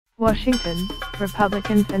Washington,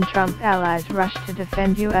 Republicans and Trump allies rushed to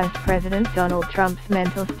defend U.S. President Donald Trump's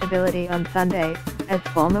mental stability on Sunday, as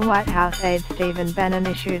former White House aide Stephen Bannon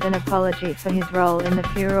issued an apology for his role in the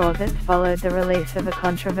furor that followed the release of a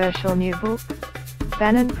controversial new book.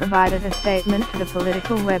 Bannon provided a statement to the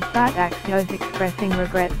political website Axios expressing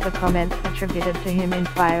regret for comments attributed to him in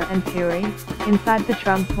Fire and Fury, Inside the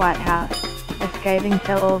Trump White House, a scathing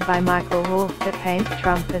tell-all by Michael Wolff that paints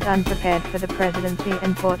Trump as unprepared for the presidency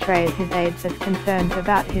and portrays his aides as concerned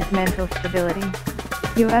about his mental stability.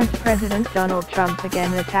 U.S. President Donald Trump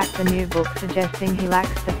again attacked the new book, suggesting he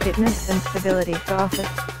lacks the fitness and stability for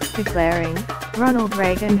office, declaring, "Ronald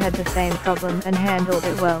Reagan had the same problem and handled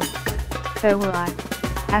it well. So will I."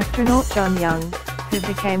 Astronaut John Young, who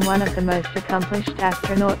became one of the most accomplished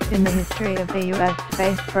astronauts in the history of the U.S.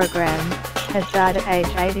 space program, has died at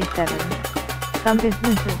age 87. Some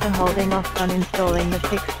businesses are holding off on installing the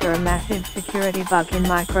fix for a massive security bug in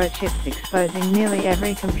microchips exposing nearly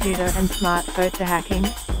every computer and smartphone to hacking,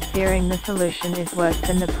 fearing the solution is worse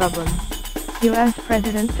than the problem. U.S.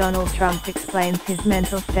 President Donald Trump explains his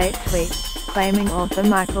mental state tweet, claiming author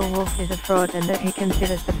Michael Wolff is a fraud and that he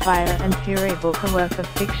considers the Fire and Fury book a work of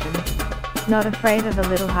fiction. Not afraid of a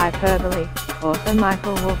little hyperbole, author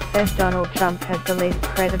Michael Wolff says Donald Trump has the least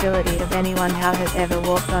credibility of anyone who has ever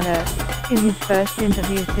walked on Earth, in his first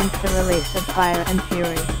interview since the release of Fire and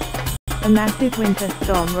Fury. A massive winter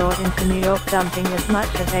storm roared into New York, dumping as much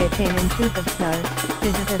as 18 inches of snow.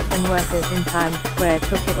 Visitors and workers in Times Square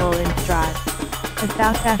took it all in stride. A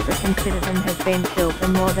South African citizen has been killed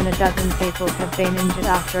and more than a dozen people have been injured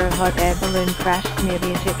after a hot air balloon crashed near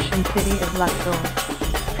the Egyptian city of Luxor.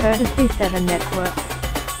 Courtesy 7 Network.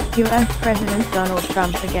 U.S. President Donald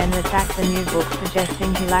Trump again attacked the new book,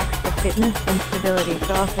 suggesting he lacks the fitness and stability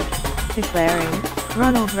for office, declaring,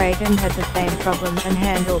 "Ronald Reagan had the same problem and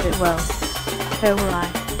handled it well. So will I.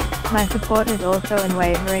 My support is also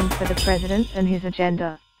unwavering for the president and his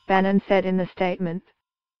agenda," Bannon said in the statement.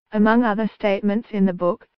 Among other statements in the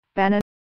book, Bannon